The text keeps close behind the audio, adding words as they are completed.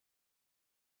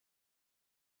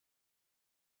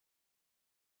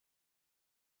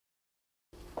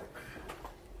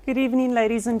Good evening,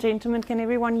 ladies and gentlemen. Can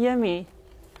everyone hear me?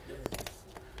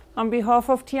 On behalf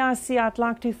of TIC, I'd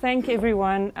like to thank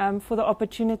everyone for the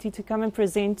opportunity to come and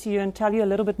present to you and tell you a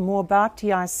little bit more about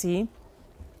TIC.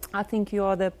 I think you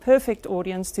are the perfect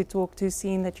audience to talk to,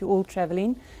 seeing that you're all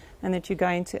traveling and that you're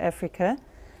going to Africa.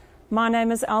 My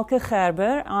name is Elke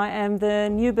Bure. I am the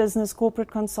new business corporate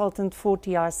consultant for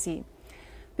TIC.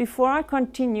 Before I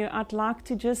continue, I'd like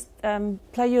to just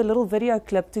play you a little video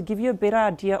clip to give you a better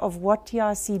idea of what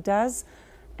TIC does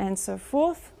and so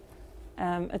forth.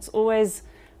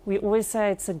 We always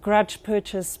say it's a grudge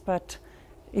purchase, but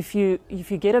if you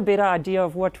get a better idea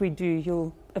of what we do,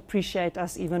 you'll appreciate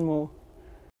us even more.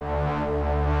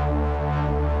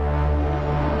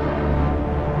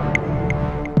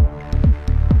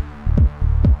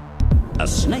 A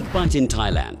snake bite in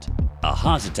Thailand, a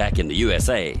heart attack in the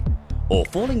USA, or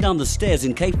falling down the stairs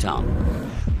in Cape Town.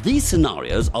 These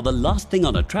scenarios are the last thing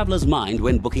on a traveler's mind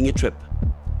when booking a trip.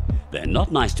 They're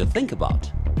not nice to think about,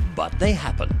 but they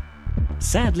happen.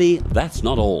 Sadly, that's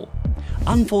not all.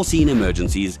 Unforeseen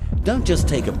emergencies don't just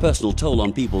take a personal toll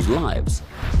on people's lives,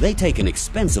 they take an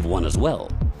expensive one as well.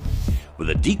 With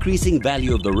a decreasing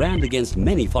value of the rand against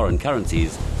many foreign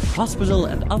currencies, hospital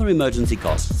and other emergency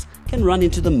costs can run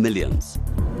into the millions.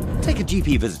 Take a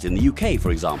GP visit in the UK,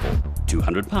 for example,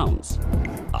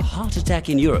 £200. A heart attack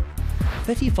in Europe,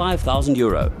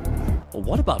 €35,000. Or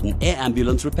what about an air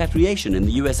ambulance repatriation in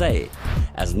the USA?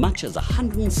 As much as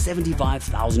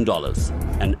 $175,000.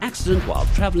 An accident while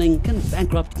traveling can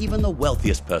bankrupt even the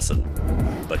wealthiest person.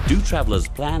 But do travelers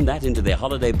plan that into their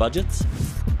holiday budgets?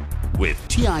 With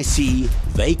TIC,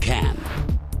 they can.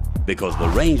 Because the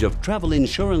range of travel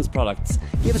insurance products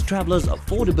gives travelers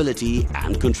affordability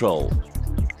and control.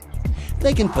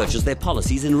 They can purchase their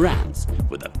policies in rands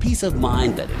with a peace of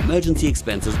mind that emergency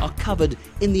expenses are covered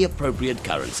in the appropriate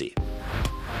currency.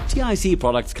 TIC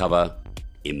products cover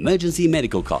emergency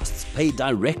medical costs paid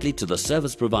directly to the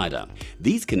service provider.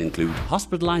 These can include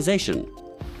hospitalization,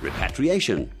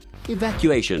 repatriation,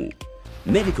 evacuation,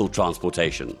 medical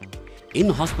transportation,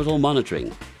 in-hospital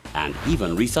monitoring, and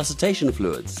even resuscitation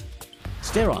fluids,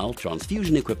 sterile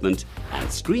transfusion equipment,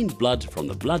 and screened blood from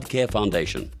the Blood Care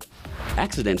Foundation,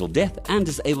 accidental death and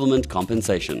disablement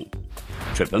compensation,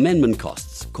 trip amendment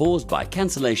costs caused by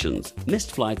cancellations,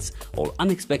 missed flights, or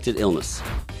unexpected illness,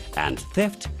 and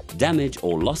theft, damage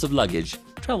or loss of luggage,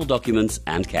 travel documents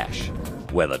and cash.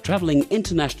 Whether traveling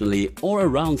internationally or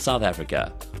around South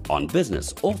Africa, on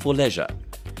business or for leisure,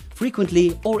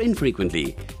 frequently or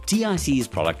infrequently, TIC's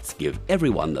products give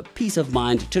everyone the peace of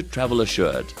mind to travel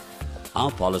assured.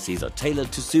 Our policies are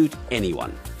tailored to suit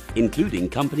anyone, including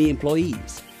company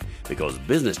employees, because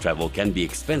business travel can be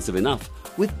expensive enough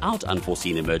without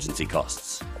unforeseen emergency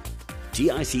costs.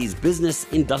 TIC's business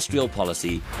industrial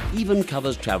policy even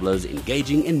covers travelers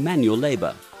engaging in manual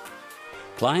labor.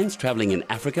 Clients traveling in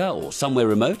Africa or somewhere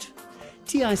remote?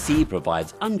 TIC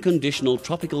provides unconditional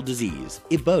tropical disease,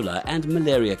 Ebola and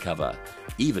malaria cover,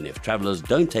 even if travelers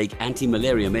don't take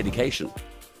anti-malaria medication.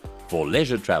 For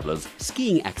leisure travelers,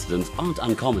 skiing accidents aren't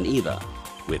uncommon either,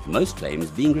 with most claims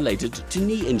being related to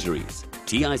knee injuries.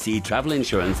 TIC travel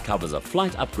insurance covers a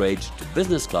flight upgrade to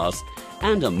business class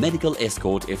and a medical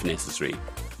escort if necessary.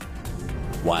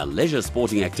 While leisure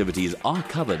sporting activities are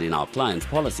covered in our client's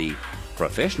policy,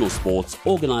 professional sports,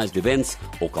 organized events,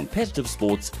 or competitive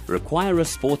sports require a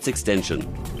sports extension.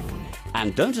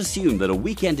 And don't assume that a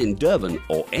weekend in Durban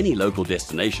or any local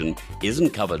destination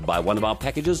isn't covered by one of our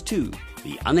packages too.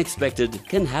 The unexpected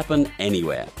can happen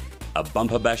anywhere. A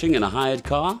bumper bashing in a hired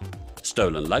car?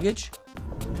 Stolen luggage?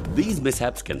 These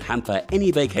mishaps can hamper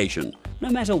any vacation, no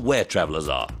matter where travelers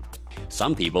are.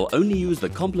 Some people only use the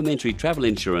complimentary travel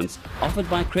insurance offered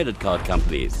by credit card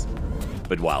companies.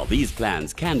 But while these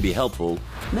plans can be helpful,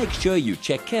 make sure you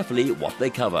check carefully what they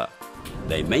cover.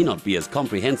 They may not be as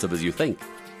comprehensive as you think.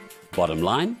 Bottom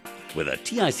line, with a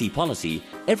TIC policy,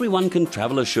 everyone can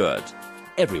travel assured.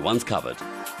 Everyone's covered.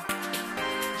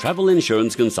 Travel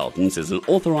Insurance Consultants is an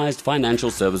authorized financial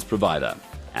service provider,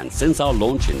 and since our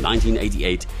launch in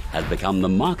 1988 has become the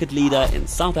market leader in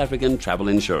South African travel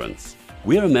insurance.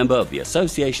 We're a member of the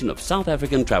Association of South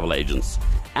African Travel Agents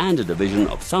and a division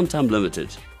of Santam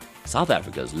Limited, South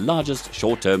Africa's largest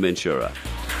short-term insurer.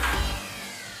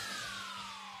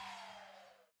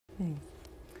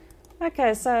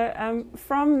 Okay, so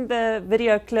from the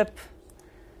video clip,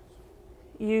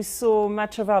 you saw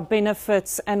much of our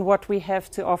benefits and what we have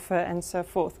to offer and so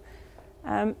forth.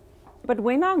 But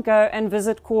when I go and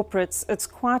visit corporates, it's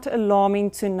quite alarming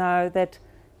to know that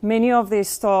many of their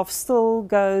staff still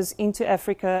goes into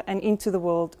Africa and into the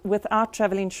world without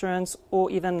travel insurance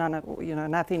or even none at all,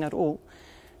 nothing at all.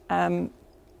 And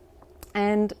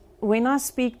when I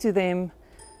speak to them,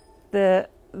 the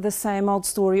same old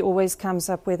story always comes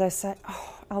up where they say,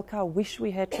 "Oh, Elke, I wish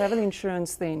we had travel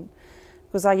insurance then."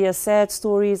 Because I hear sad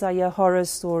stories, I hear horror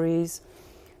stories.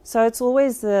 So it's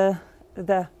always the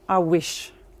I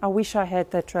wish I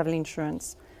had that travel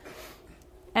insurance.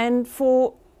 And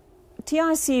for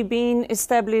TIC being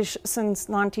established since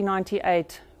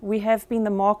 1998, we have been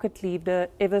the market leader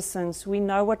ever since. We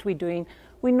know what we're doing.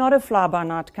 We're not a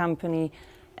fly-by-night company.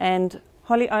 And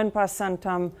wholly owned by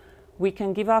Santam, we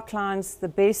can give our clients the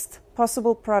best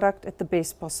possible product at the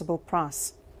best possible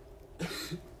price.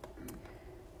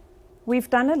 We've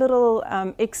done a little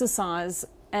exercise,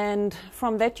 and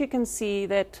from that you can see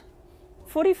that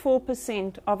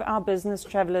 44% of our business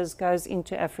travelers goes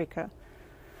into Africa.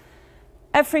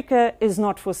 Africa is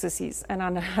not for sissies, and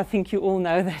I think you all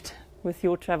know that with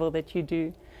your travel that you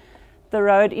do. The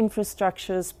road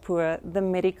infrastructure is poor. The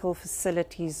medical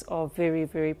facilities are very,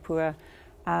 very poor.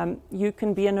 You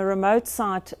can be in a remote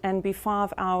site and be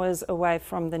 5 hours away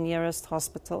from the nearest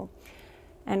hospital.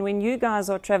 And when you guys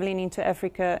are traveling into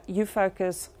Africa, you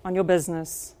focus on your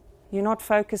business. You're not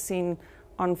focusing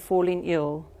on falling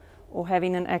ill or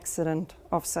having an accident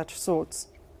of such sorts.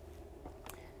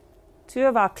 Two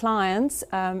of our clients,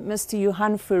 Mr.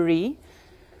 Johan Fourie,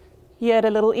 he had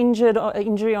a little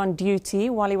injury on duty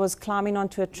while he was climbing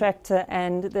onto a tractor,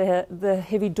 and the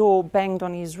heavy door banged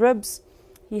on his ribs.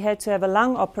 He had to have a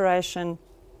lung operation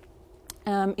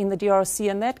in the DRC,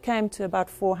 and that came to about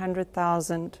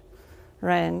 400,000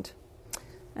 Rand.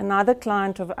 Another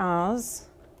client of ours,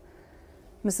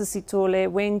 Mrs. Sitole,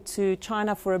 went to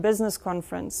China for a business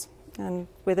conference, and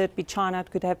whether it be China,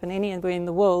 it could happen anywhere in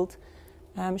the world.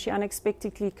 She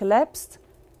unexpectedly collapsed,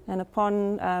 and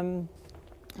upon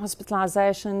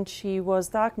hospitalization, she was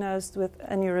diagnosed with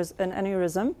an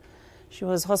aneurysm. She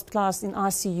was hospitalized in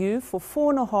ICU for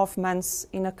 4.5 months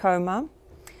in a coma.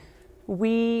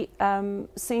 We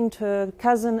sent her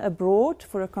cousin abroad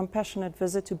for a compassionate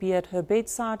visit to be at her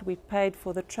bedside. We paid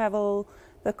for the travel,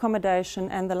 the accommodation,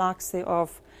 and the likes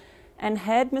thereof. And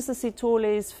had Mrs.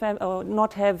 Sitole's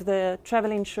not have the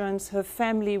travel insurance, her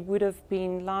family would have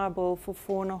been liable for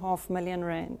 4.5 million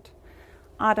Rand.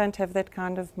 I don't have that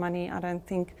kind of money. I don't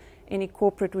think any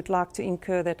corporate would like to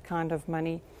incur that kind of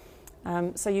money.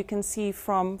 So you can see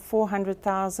from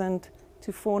 400,000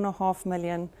 to 4.5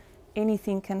 million,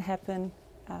 anything can happen.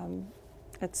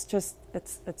 It's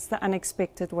the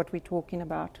unexpected what we're talking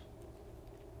about.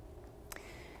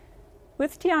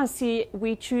 With TIC,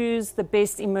 we choose the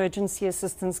best emergency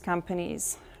assistance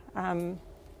companies.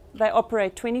 They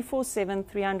operate 24/7,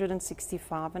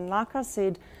 365. And like I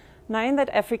said, knowing that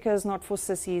Africa is not for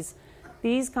sissies,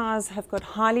 these guys have got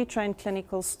highly trained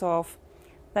clinical staff.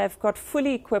 They've got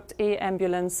fully equipped air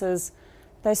ambulances.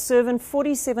 They serve in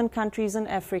 47 countries in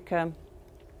Africa.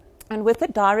 And with the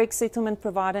direct settlement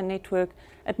provider network,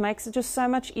 it makes it just so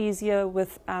much easier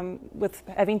with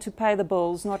having to pay the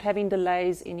bills, not having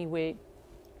delays anywhere.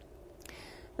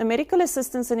 The medical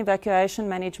assistance and evacuation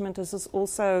management is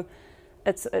also,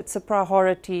 it's a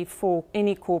priority for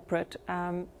any corporate.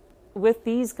 With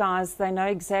these guys, they know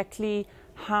exactly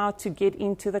how to get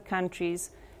into the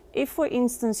countries. If, for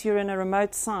instance, you're in a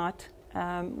remote site,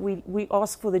 we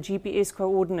ask for the GPS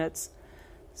coordinates.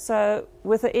 So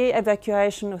with the air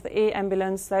evacuation, with the air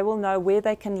ambulance, they will know where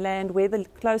they can land, where the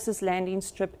closest landing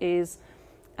strip is.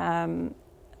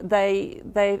 They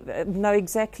know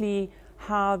exactly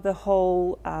how the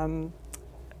whole,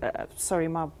 sorry,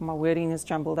 my wording is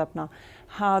jumbled up now,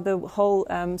 how the whole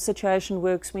situation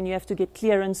works when you have to get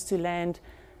clearance to land.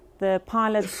 The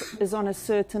pilot is on a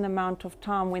certain amount of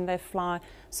time when they fly.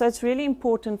 So it's really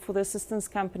important for the assistance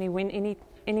company when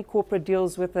any corporate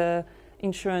deals with the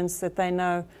insurance that they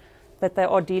know that they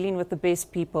are dealing with the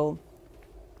best people.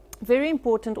 Very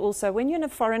important also, when you're in a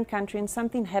foreign country and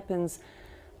something happens,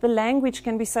 the language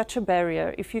can be such a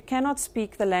barrier. If you cannot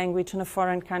speak the language in a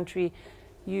foreign country,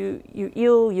 you're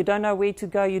ill, you don't know where to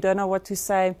go, you don't know what to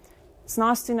say. It's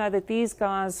nice to know that these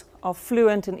guys are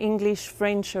fluent in English,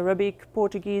 French, Arabic,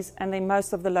 Portuguese, and then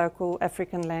most of the local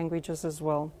African languages as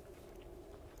well.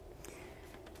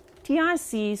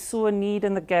 TIC saw a need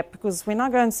in the gap because when I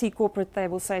go and see corporate, they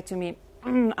will say to me,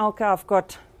 Elke, I've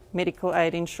got medical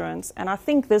aid insurance, and I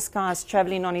think this guy's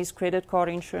traveling on his credit card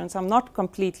insurance. I'm not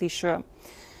completely sure.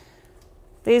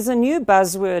 There's a new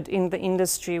buzzword in the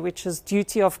industry, which is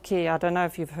duty of care. I don't know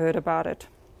if you've heard about it.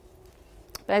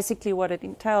 Basically what it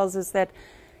entails is that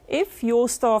if your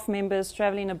staff member is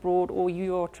traveling abroad or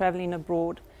you are traveling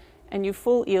abroad and you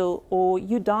fall ill or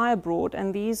you die abroad,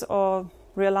 and these are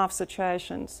real life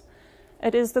situations,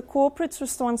 it is the corporate's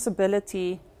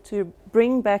responsibility to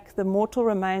bring back the mortal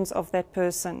remains of that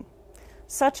person.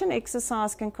 Such an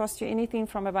exercise can cost you anything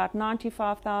from about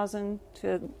 95,000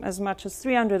 to as much as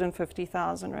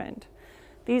 350,000 Rand.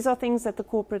 These are things that the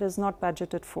corporate has not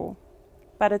budgeted for,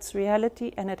 but it's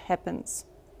reality and it happens.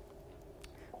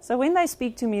 So when they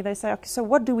speak to me, they say, okay, so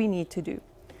what do we need to do?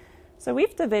 So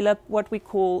we've developed what we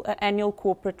call an annual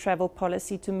corporate travel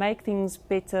policy to make things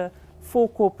better for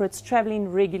corporates traveling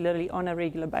regularly on a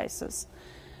regular basis.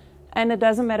 And it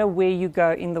doesn't matter where you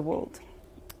go in the world.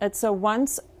 It's a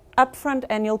once upfront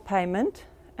annual payment,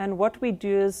 and what we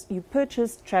do is you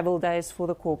purchase travel days for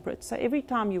the corporate. So every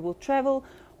time you will travel,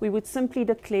 we would simply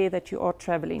declare that you are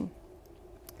traveling.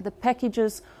 The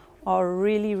packages are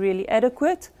really, really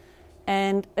adequate,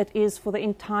 and it is for the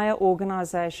entire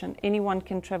organization. Anyone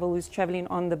can travel who's traveling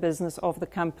on the business of the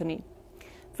company.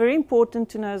 Very important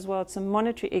to know as well, it's a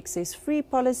monetary excess-free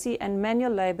policy and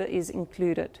manual labor is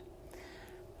included.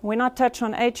 When I touch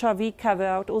on HIV cover,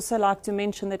 I would also like to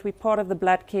mention that we're part of the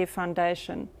Blood Care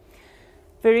Foundation.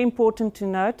 Very important to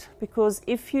note, because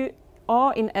if you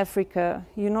are in Africa,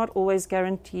 you're not always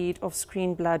guaranteed of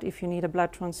screen blood if you need a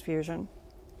blood transfusion.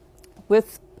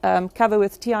 With cover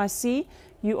with TIC,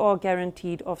 you are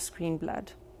guaranteed of screen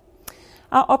blood.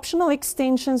 Our optional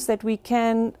extensions that we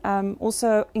can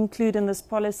also include in this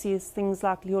policy is things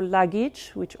like your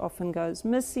luggage, which often goes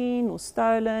missing or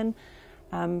stolen,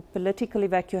 political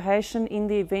evacuation in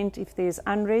the event if there's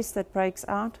unrest that breaks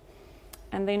out,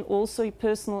 and then also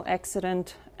personal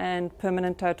accident and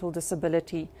permanent total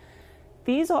disability.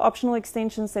 These are optional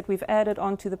extensions that we've added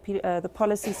onto the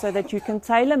policy so that you can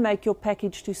tailor-make your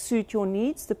package to suit your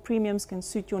needs. The premiums can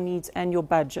suit your needs and your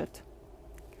budget.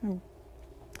 Okay.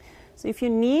 So if you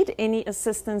need any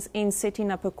assistance in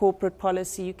setting up a corporate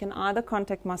policy, you can either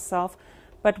contact myself,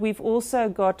 but we've also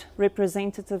got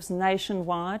representatives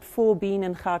nationwide, 4 being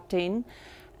in Gauteng,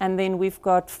 and then we've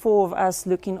got 4 of us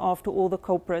looking after all the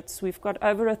corporates. We've got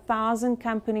over 1,000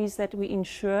 companies that we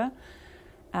insure,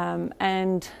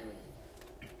 and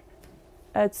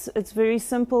it's very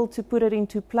simple to put it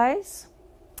into place.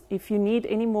 If you need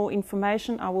any more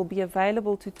information, I will be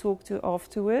available to talk to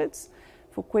afterwards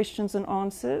for questions and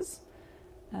answers.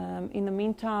 In the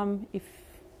meantime, if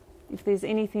there's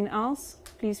anything else,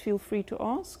 please feel free to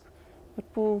ask.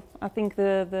 But Paul, I think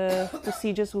the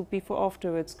procedures will be for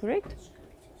afterwards, correct?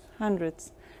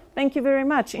 Hundreds. Thank you very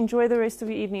much. Enjoy the rest of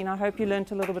your evening. I hope you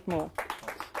learned a little bit more.